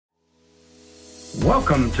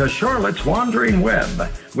Welcome to Charlotte's Wandering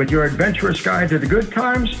Web with your adventurous guide to the good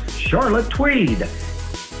times, Charlotte Tweed.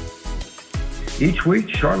 Each week,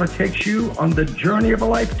 Charlotte takes you on the journey of a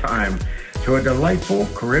lifetime to a delightful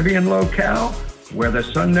Caribbean locale where the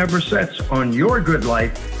sun never sets on your good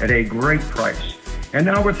life at a great price. And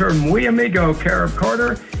now with her muy amigo, Carib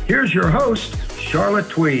Carter, here's your host, Charlotte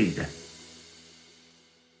Tweed.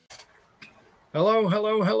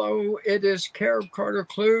 Hello. It is Carib Carter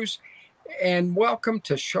Clues, and welcome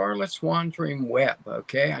to Charlotte's Wandering Web.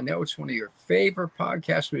 Okay, I know it's one of your favorite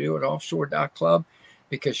podcasts we do at Offshore.club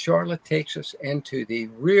because Charlotte takes us into the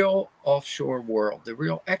real offshore world, the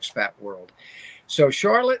real expat world. So,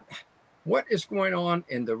 Charlotte, what is going on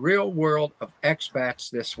in the real world of expats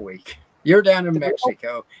this week? You're down in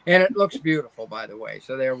Mexico, and it looks beautiful, by the way.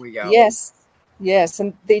 So there we go. Yes.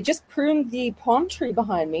 And they just pruned the palm tree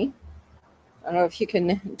behind me. I don't know if you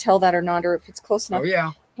can tell that or not, or if it's close enough. Oh,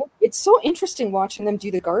 yeah. It's so interesting watching them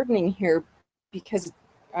do the gardening here because,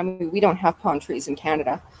 I mean, we don't have palm trees in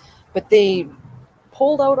Canada, but they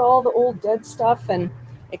pulled out all the old dead stuff, and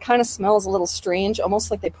it kind of smells a little strange,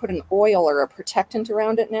 almost like they put an oil or a protectant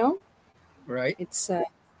around it now. Right. It's, and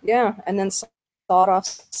then sawed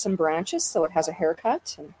off some branches so it has a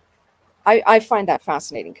haircut. And I find that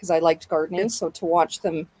fascinating because I liked gardening, so to watch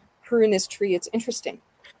them prune this tree, it's interesting.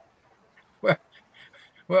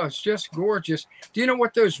 Well, it's just gorgeous. Do you know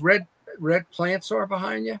what those red plants are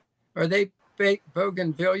behind you? Are they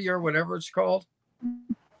bougainvillea or whatever it's called?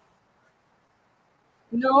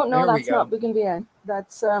 No, that's not bougainvillea.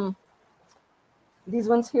 That's these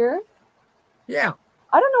ones here. Yeah.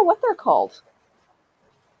 I don't know what they're called.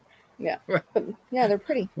 Yeah, but yeah, they're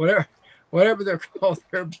pretty. Whatever they're called,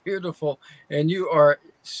 they're beautiful, and you are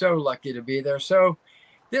so lucky to be there. So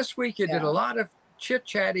this week you did a lot of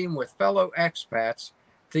chit-chatting with fellow expats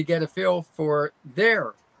to get a feel for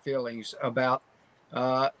their feelings about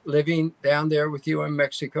living down there with you in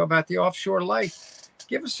Mexico, about the offshore life.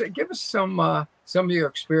 Give us some of your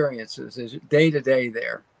experiences as day to day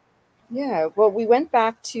there. Yeah, well, we went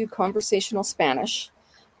back to conversational Spanish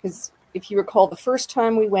because if you recall, the first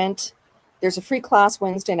time we went, there's a free class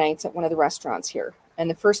Wednesday nights at one of the restaurants here, and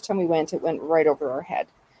the first time we went, it went right over our head.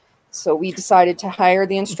 So we decided to hire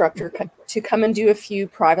the instructor to come and do a few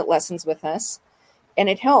private lessons with us. And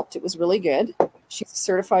it helped. It was really good. She's a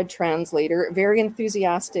certified translator, a very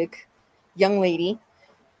enthusiastic young lady.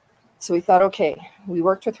 So we thought, okay, we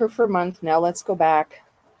worked with her for a month. Now let's go back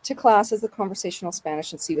to classes of conversational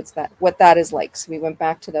Spanish and see what that is like. So we went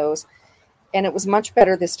back to those. And it was much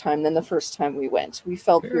better this time than the first time we went. We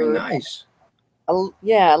felt very nice. A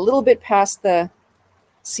little bit past the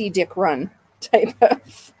see Dick run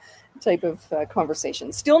type of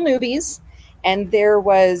conversation. Still newbies. And there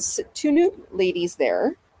was two new ladies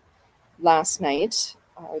there last night.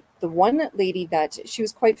 The one lady she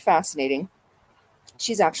was quite fascinating.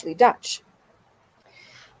 She's actually Dutch.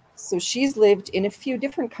 So she's lived in a few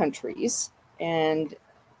different countries. And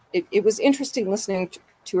it was interesting listening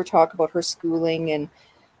to her talk about her schooling and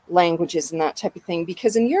languages and that type of thing.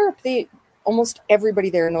 Because in Europe, almost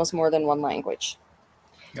everybody there knows more than one language.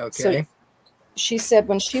 Okay. So she said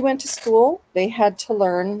when she went to school, they had to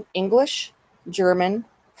learn English, German,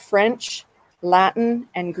 French, Latin,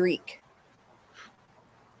 and Greek.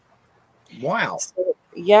 Wow.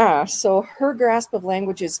 So her grasp of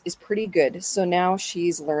languages is pretty good. So now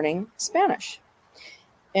she's learning Spanish.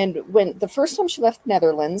 And when the first time she left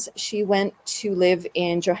Netherlands, she went to live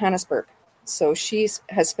in Johannesburg. So she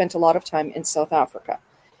has spent a lot of time in South Africa.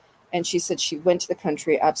 And she said she went to the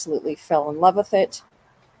country, absolutely fell in love with it.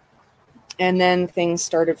 And then things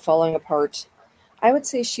started falling apart. I would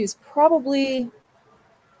say she was probably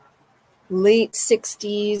late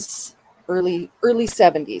 60s, early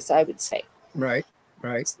 70s, I would say. Right.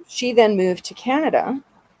 So she then moved to Canada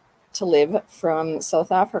to live from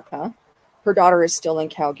South Africa. Her daughter is still in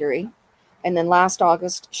Calgary. And then last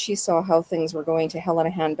August, she saw how things were going to hell in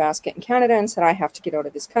a handbasket in Canada and said, I have to get out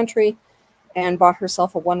of this country, and bought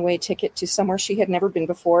herself a one-way ticket to somewhere she had never been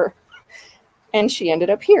before. And she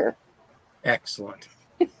ended up here. Excellent.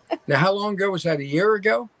 Now, how long ago was that? A year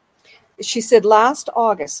ago? She said last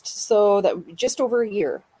August. So that just over a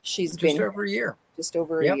year she's been. Just over a year. Just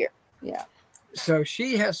over a year. Yeah. So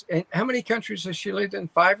she has, and how many countries has she lived in?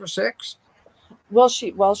 5 or 6? Well,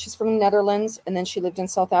 she's from the Netherlands, and then she lived in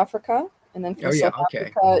South Africa, and then from South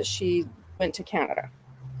Africa she went to Canada.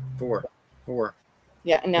 4.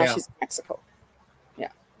 Yeah, and now she's in Mexico. Yeah.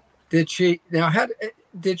 Did she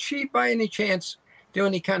by any chance do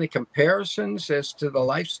any kind of comparisons as to the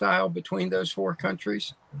lifestyle between those 4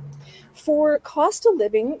 countries? For cost of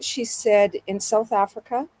living, she said in South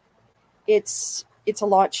Africa, it's it's a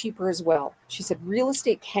lot cheaper as well. She said real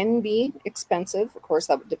estate can be expensive. Of course,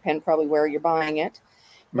 that would depend probably where you're buying it.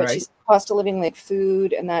 But she Right. said cost of living, like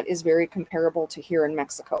food, and that is very comparable to here in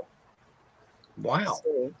Mexico. Wow.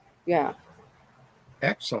 So, yeah.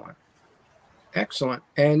 Excellent. Excellent.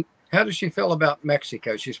 And how does she feel about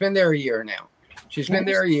Mexico? She's been there a year now. She's been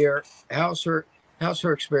there a year. How's her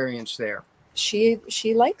experience there? She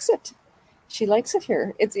likes it. She likes it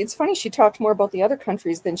here. It's funny. She talked more about the other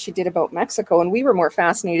countries than she did about Mexico, and we were more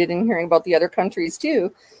fascinated in hearing about the other countries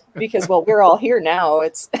too, because well, we're all here now.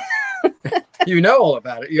 It's You know all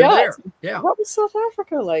about it. You're there. Yeah. What was South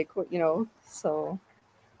Africa like? So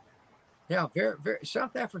yeah, very, very.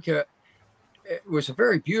 South Africa, it was a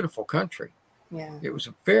very beautiful country. Yeah, it was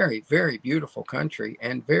a very, very beautiful country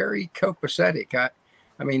and very copacetic.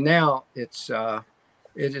 I mean, now it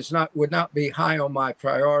is would not be high on my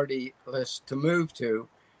priority list to move to,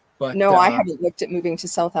 but no, I haven't looked at moving to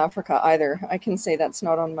South Africa either. I can say that's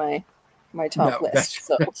not on my top list.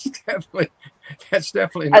 That's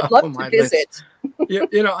definitely not I'd love on to my visit.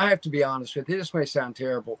 list. I have to be honest with you. This may sound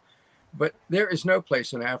terrible, but there is no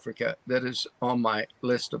place in Africa that is on my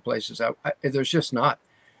list of places. There's just not.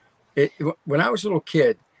 When I was a little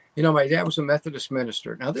kid, my dad was a Methodist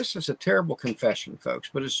minister. Now, this is a terrible confession, folks,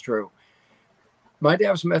 but it's true. My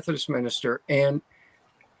dad was a Methodist minister, and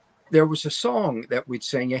there was a song that we'd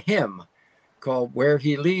sing, a hymn called "Where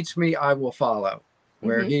He Leads Me, I Will Follow."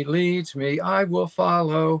 Where He leads me, I will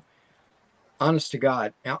follow. Honest to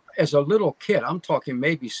God. Now, as a little kid, I'm talking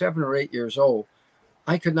maybe 7 or 8 years old,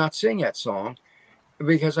 I could not sing that song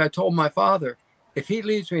because I told my father, if he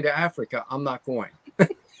leads me to Africa, I'm not going.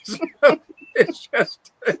 So it's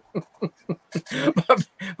just,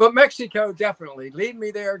 but Mexico, definitely. Lead me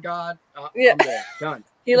there, God. I'm there. Done.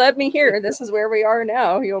 He led me here. This is where we are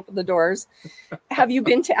now. He opened the doors. Have you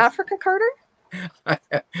been to Africa, Carter?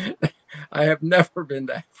 I have never been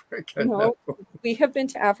to Africa. No, we have been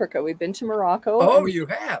to Africa. We've been to Morocco. Oh, you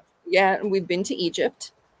have? Yeah, and we've been to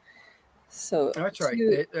Egypt. So that's right.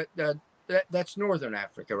 That's Northern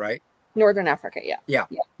Africa, right? Northern Africa, yeah.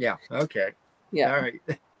 Yeah. Okay. Yeah. All right.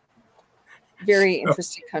 Very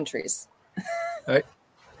interesting countries.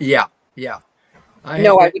 Yeah. I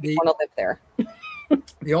wouldn't want to live there.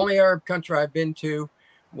 The only Arab country I've been to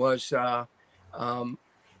was,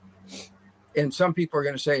 and some people are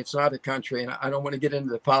going to say it's not a country, and I don't want to get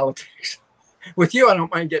into the politics. With you, I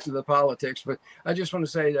don't mind getting to the politics, but I just want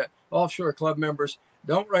to say that offshore club members,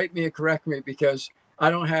 don't write me and correct me because I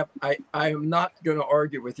am not going to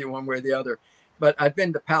argue with you one way or the other, but I've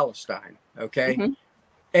been to Palestine, okay? Mm-hmm.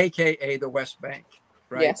 AKA the West Bank,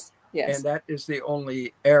 right? Yes. And that is the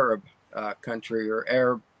only Arab country or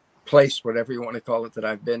Arab place, whatever you want to call it, that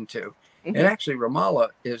I've been to. Mm-hmm. And actually Ramallah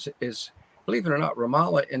is, believe it or not,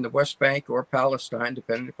 Ramallah in the West Bank or Palestine,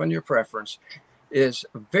 depending upon your preference, is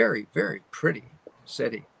a very, very pretty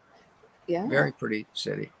city. Yeah. Very pretty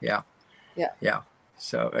city. Yeah.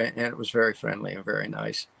 So, and it was very friendly and very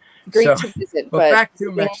nice. Great to visit. But back to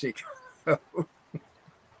Mexico.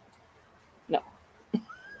 No.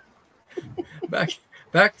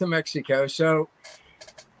 back to Mexico. So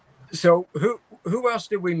who else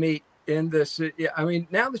did we meet in this? I mean,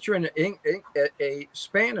 now that you're in a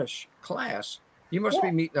Spanish class, you must be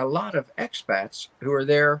meeting a lot of expats who are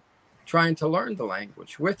there trying to learn the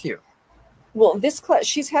language with you. Well, this class,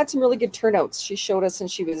 she's had some really good turnouts. She showed us,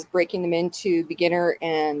 and she was breaking them into beginner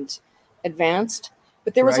and advanced.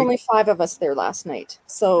 But there was only 5 of us there last night,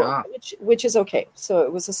 so which is okay. So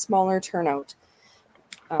it was a smaller turnout.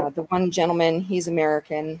 The one gentleman, he's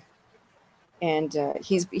American, and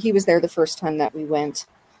he was there the first time that we went.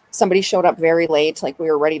 Somebody showed up very late, like we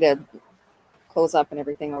were ready to close up and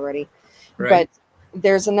everything already. Right. But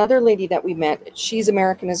there's another lady that we met. She's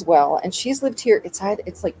American as well, and she's lived here.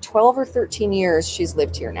 It's like 12 or 13 years she's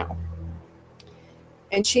lived here now.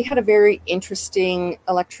 And she had a very interesting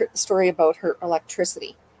story about her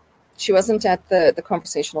electricity. She wasn't at the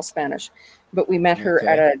conversational Spanish, but we met her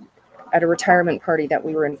at a retirement party that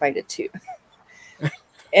we were invited to.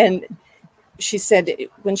 And she said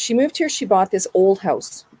when she moved here, she bought this old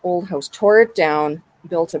house, tore it down,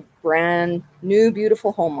 built a brand new,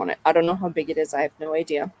 beautiful home on it. I don't know how big it is. I have no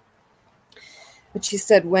idea. But she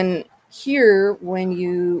said when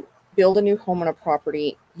you build a new home on a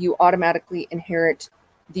property, you automatically inherit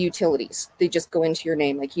the utilities. They just go into your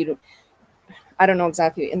name. Like I don't know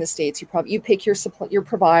exactly in the States. You pick your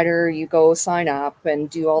provider, you go sign up and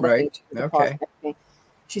do all the things. Okay.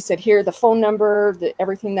 She said here, the phone number,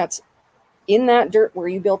 everything that's in that dirt where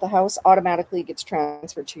you built the house automatically gets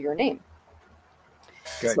transferred to your name.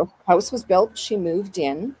 Good. So the house was built, she moved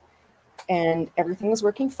in, and everything was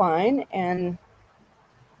working fine. And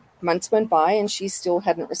Months went by and she still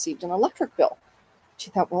hadn't received an electric bill. She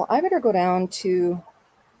thought, well, I better go down to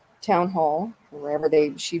town hall or wherever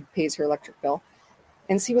she pays her electric bill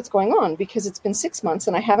and see what's going on, because it's been 6 months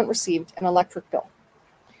and I haven't received an electric bill.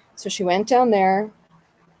 So she went down there,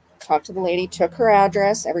 talked to the lady, took her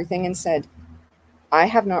address, everything, and said, I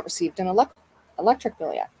have not received an electric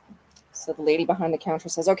bill yet. So the lady behind the counter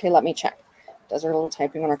says, okay, let me check. Does her little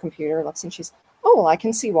typing on her computer, looks, and she's, oh, well, I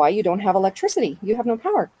can see why you don't have electricity. You have no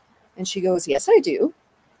power. And she goes, yes, I do.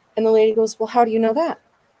 And the lady goes, well, how do you know that?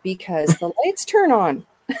 Because the lights turn on.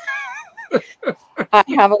 I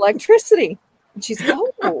have electricity. And she's,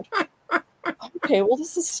 oh, okay, well,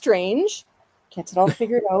 this is strange. Gets it all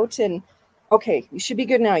figured out. And okay, you should be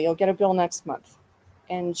good now. You'll get a bill next month.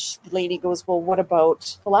 And the lady goes, well, what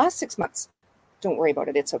about the last 6 months? Don't worry about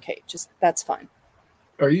it. It's okay. Just, that's fine.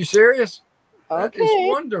 Are you serious? Okay. That is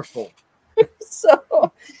wonderful.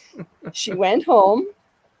 So she went home.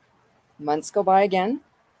 Months go by again.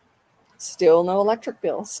 Still no electric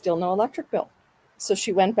bill. Still no electric bill. So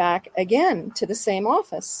she went back again to the same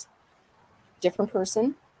office. Different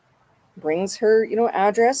person. Brings her,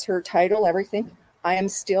 address, her title, everything. I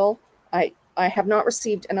have not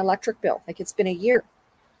received an electric bill. Like, it's been a year.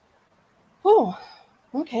 Oh,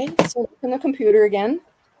 okay. So open the computer again.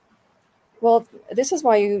 Well, this is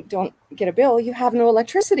why you don't get a bill. You have no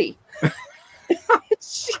electricity.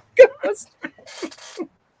 She goes,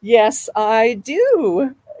 yes, I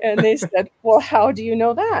do. And they said, well, how do you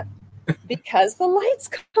know that? Because the lights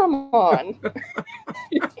come on.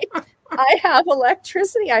 I have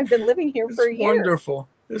electricity. I've been living here for a year. Wonderful.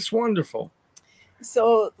 It's wonderful.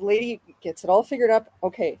 So the lady gets it all figured up.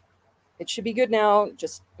 Okay, it should be good now.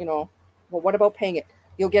 Just, well, what about paying it?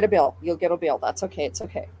 You'll get a bill. You'll get a bill. That's okay. It's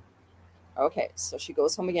okay. Okay, so she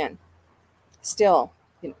goes home again. Still,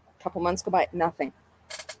 a couple months go by, nothing.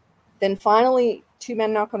 Then finally, 2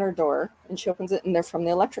 men knock on her door, and she opens it, and they're from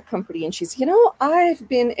the electric company. And she's, I've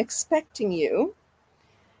been expecting you.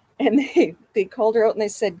 And they called her out, and they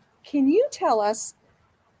said, can you tell us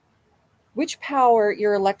which power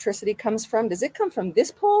your electricity comes from? Does it come from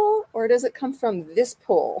this pole, or does it come from this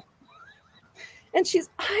pole? And she's,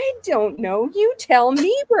 I don't know. You tell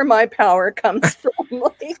me where my power comes from.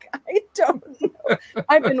 Like, I don't know.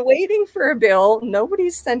 I've been waiting for a bill.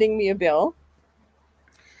 Nobody's sending me a bill.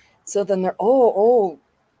 So then they're, oh,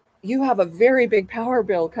 you have a very big power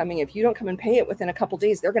bill coming. If you don't come and pay it within a couple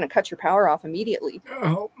days, they're going to cut your power off immediately.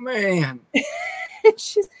 Oh, man. And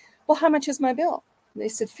she's, well, how much is my bill? And they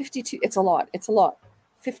said 52. It's a lot.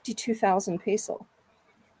 52,000 peso.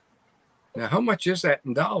 Now, how much is that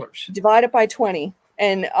in dollars? Divide it by 20.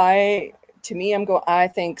 And I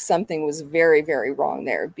think something was very, very wrong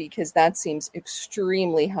there, because that seems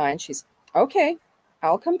extremely high. And she's, okay,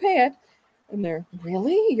 I'll come pay it. And they're,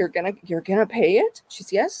 really? You're gonna pay it?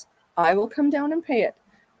 She's, yes, I will come down and pay it.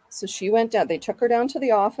 So she went down. They took her down to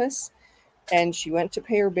the office, and she went to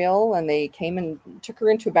pay her bill, and they came and took her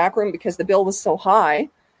into a back room because the bill was so high.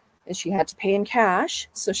 And she had to pay in cash.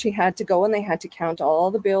 So she had to go, and they had to count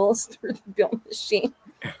all the bills through the bill machine.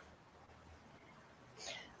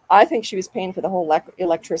 I think she was paying for the whole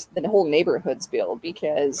electricity, the whole neighborhood's bill,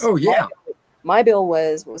 because my bill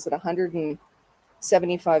was, what was it,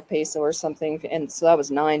 175 peso or something, and so that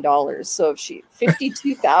was $9. So if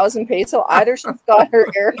 52,000 peso, either she's got her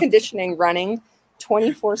air conditioning running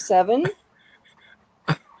 24/7,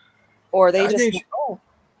 or they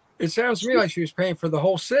It sounds to me like she was paying for the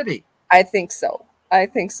whole city. I think so.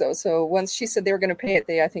 So once she said they were going to pay it,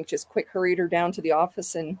 they, I think, just quick hurried her down to the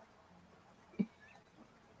office, and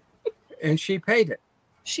she paid it.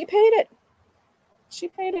 She paid it.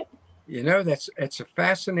 It's a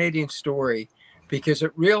fascinating story, because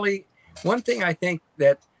it really, one thing I think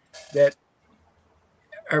that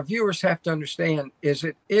our viewers have to understand is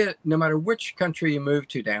it no matter which country you move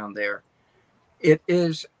to down there, it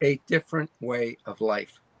is a different way of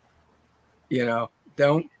life.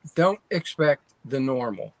 Don't expect the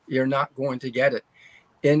normal. You're not going to get it.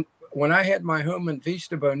 And when I had my home in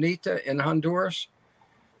Vista Bonita in Honduras,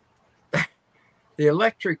 the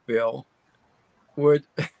electric bill would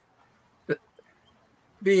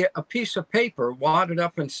be a piece of paper wadded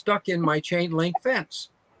up and stuck in my chain link fence.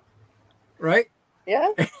 Right? Yeah.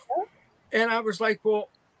 And I was like, well,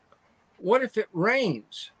 what if it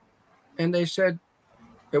rains? And they said,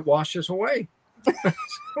 it washes away.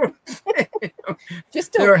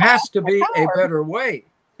 There has to be a better way.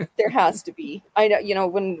 There has to be. I know,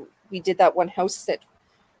 when we did that one house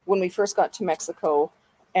when we first got to Mexico,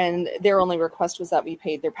 and their only request was that we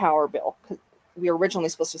paid their power bill, because we were originally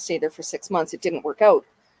supposed to stay there for 6 months. It didn't work out.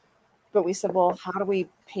 But we said, well, how do we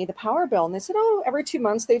pay the power bill? And they said, every 2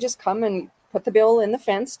 months they just come and put the bill in the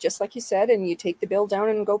fence, just like you said, and you take the bill down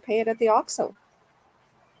and go pay it at the OXXO.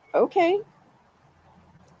 Okay.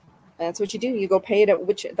 That's what you do. You go pay it at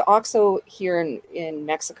the OXXO here in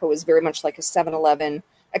Mexico is very much like a 7-Eleven,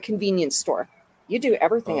 a convenience store. You do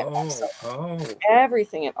everything at OXXO. Oh.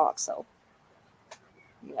 Everything at OXXO.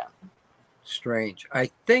 Yeah. Strange. I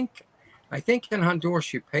think in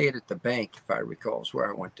Honduras you pay it at the bank, if I recall, is where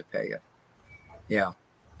I went to pay it. Yeah.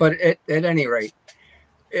 But at any rate,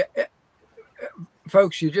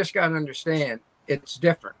 folks, you just got to understand it's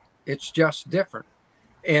different. It's just different.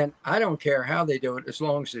 And I don't care how they do it as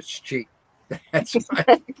long as it's cheap. That's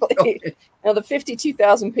exactly. Now the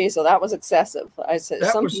 52,000 peso, that was excessive. I said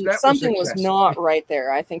something was not right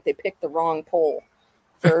there. I think they picked the wrong pole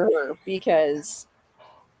for her because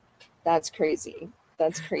that's crazy.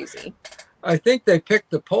 That's crazy. I think they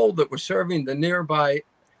picked the pole that was serving the nearby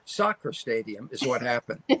soccer stadium is what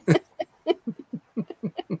happened.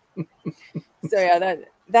 So yeah,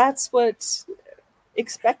 that's what,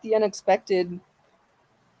 expect the unexpected,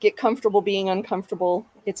 get comfortable being uncomfortable.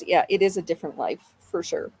 It is a different life for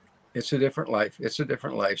sure. It's a different life.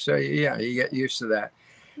 So yeah, you get used to that.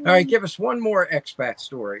 All right, give us one more expat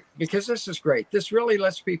story, because this is great. This really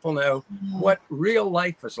lets people know what real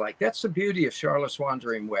life is like. That's the beauty of Charlotte's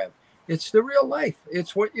Wandering Web. It's the real life.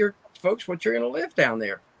 It's what you're going to live down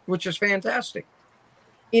there, which is fantastic.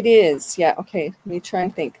 It is. Yeah. Okay. Let me try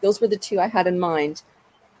and think. Those were the two I had in mind.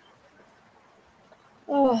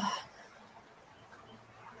 Oh,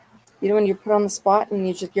 when you're put on the spot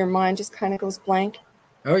and your mind just kind of goes blank.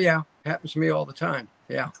 Oh yeah. Happens to me all the time.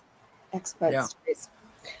 Yeah. Expat stories.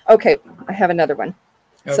 Okay. I have another one.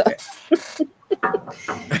 Okay. So,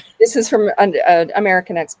 this is from an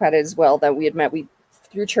American expat as well that we had met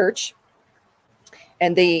through church.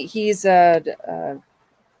 And he's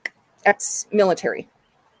ex-military.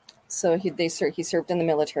 So he served in the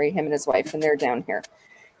military, him and his wife, and they're down here.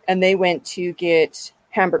 And they went to get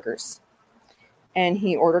hamburgers. And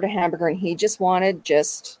he ordered a hamburger, and he just wanted a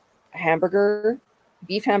hamburger,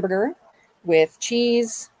 beef hamburger with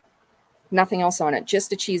cheese, nothing else on it,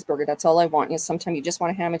 just a cheeseburger. That's all I want. Sometimes you just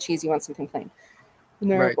want a ham and cheese, you want something plain. And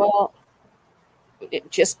they're like, well,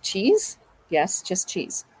 just cheese? Yes, just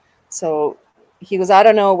cheese. So he goes, I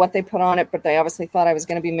don't know what they put on it, but they obviously thought I was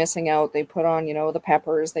going to be missing out. They put on, the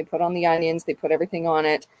peppers, they put on the onions, they put everything on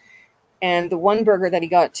it. And the one burger that he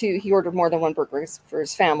got too, he ordered more than one burger for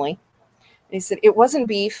his family. And he said, it wasn't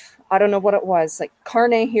beef. I don't know what it was. Like,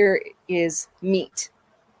 carne here is meat.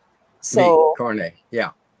 So carne, yeah.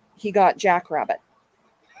 He got jackrabbit.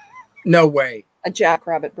 No way. A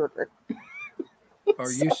jackrabbit burger.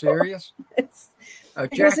 Are you serious? A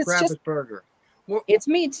jackrabbit burger. Well, it's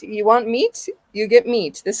meat. You want meat? You get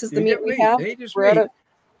meat. This is the meat we have.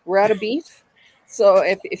 We're out of beef. So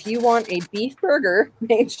if you want a beef burger,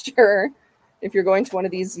 make sure if you're going to one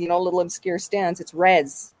of these, little obscure stands, it's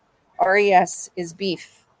res. R-E-S is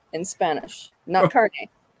beef in Spanish, not carne.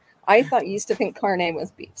 I thought you used to think carne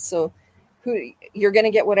was beef. So you're going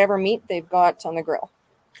to get whatever meat they've got on the grill.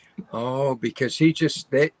 Oh, because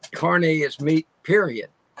carne is meat, period.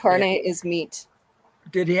 Carne is meat.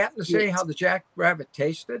 Did he happen to say how the jackrabbit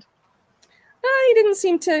tasted? He didn't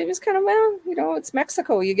seem to. He was kind of, it's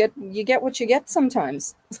Mexico. You get what you get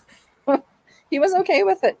sometimes. He was okay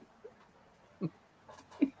with it.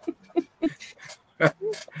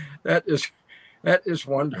 That is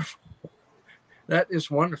wonderful. That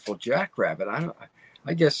is wonderful. Jackrabbit.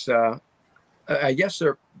 I guess they're,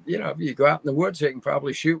 if you go out in the woods, they can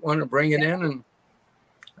probably shoot one and bring it in. And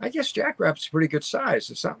I guess jackrabbit's a pretty good size.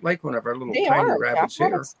 It's not like one of our little tiny rabbits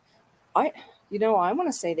here. I want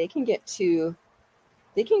to say they can get to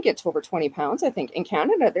over 20 pounds. I think in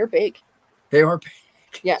Canada, they're big. They are big.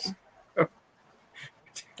 Yeah.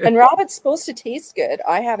 And rabbit's supposed to taste good.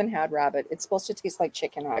 I haven't had rabbit. It's supposed to taste like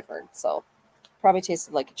chicken, I've heard. So probably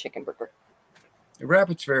tasted like a chicken burger.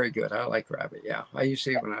 Rabbit's very good. I like rabbit. Yeah. I used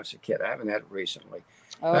to eat when I was a kid. I haven't had it recently.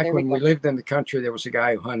 Oh, Back when we lived in the country, there was a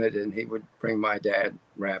guy who hunted, and he would bring my dad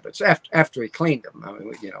rabbits after he cleaned them. I mean,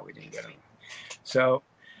 we didn't get them. So,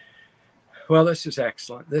 well, this is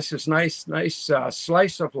excellent. This is nice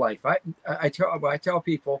slice of life. I tell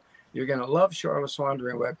people you're going to love Charlotte's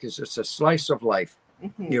Wandering Web because it's a slice of life.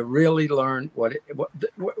 Mm-hmm. You really learn what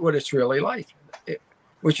it's really like,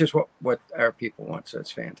 which is what our people want. So it's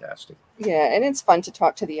fantastic. Yeah, and it's fun to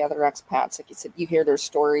talk to the other expats. Like you said, you hear their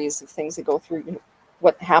stories of things they go through,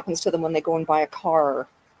 what happens to them when they go and buy a car,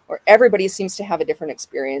 or everybody seems to have a different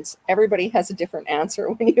experience. Everybody has a different answer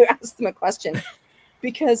when you ask them a question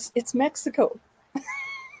because it's Mexico.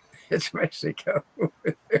 It's Mexico.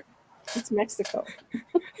 It's Mexico.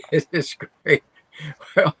 It is great.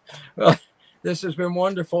 This has been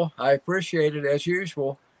wonderful. I appreciate it as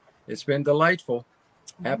usual. It's been delightful.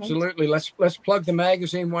 Absolutely. Let's plug the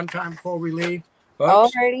magazine one time before we leave,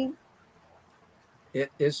 folks. Alrighty.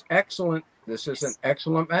 It is excellent. This is an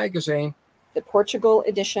excellent magazine. The Portugal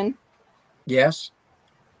edition. Yes.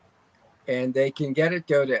 And they can get it.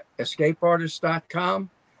 Go to escapeartist.com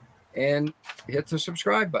and hit the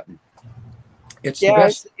subscribe button. It's the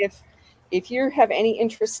best. If you have any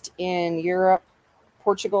interest in Europe,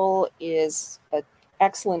 Portugal is an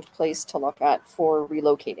excellent place to look at for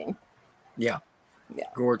relocating. Yeah.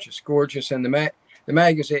 Gorgeous. And the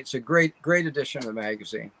magazine, it's a great edition of the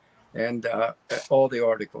magazine, and all the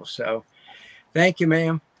articles. So thank you,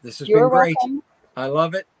 ma'am. This has been great. Welcome. I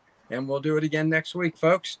love it. And we'll do it again next week,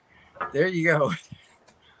 folks. There you go.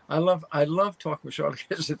 I love talking with Charlotte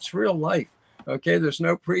because it's real life. Okay. There's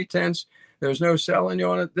no pretense. There's no selling you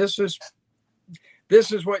on it. This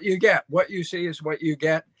is what you get. What you see is what you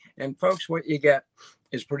get. And folks, what you get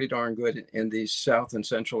is pretty darn good in these South and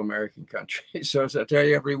Central American countries. So as I tell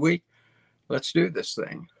you every week, let's do this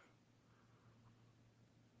thing.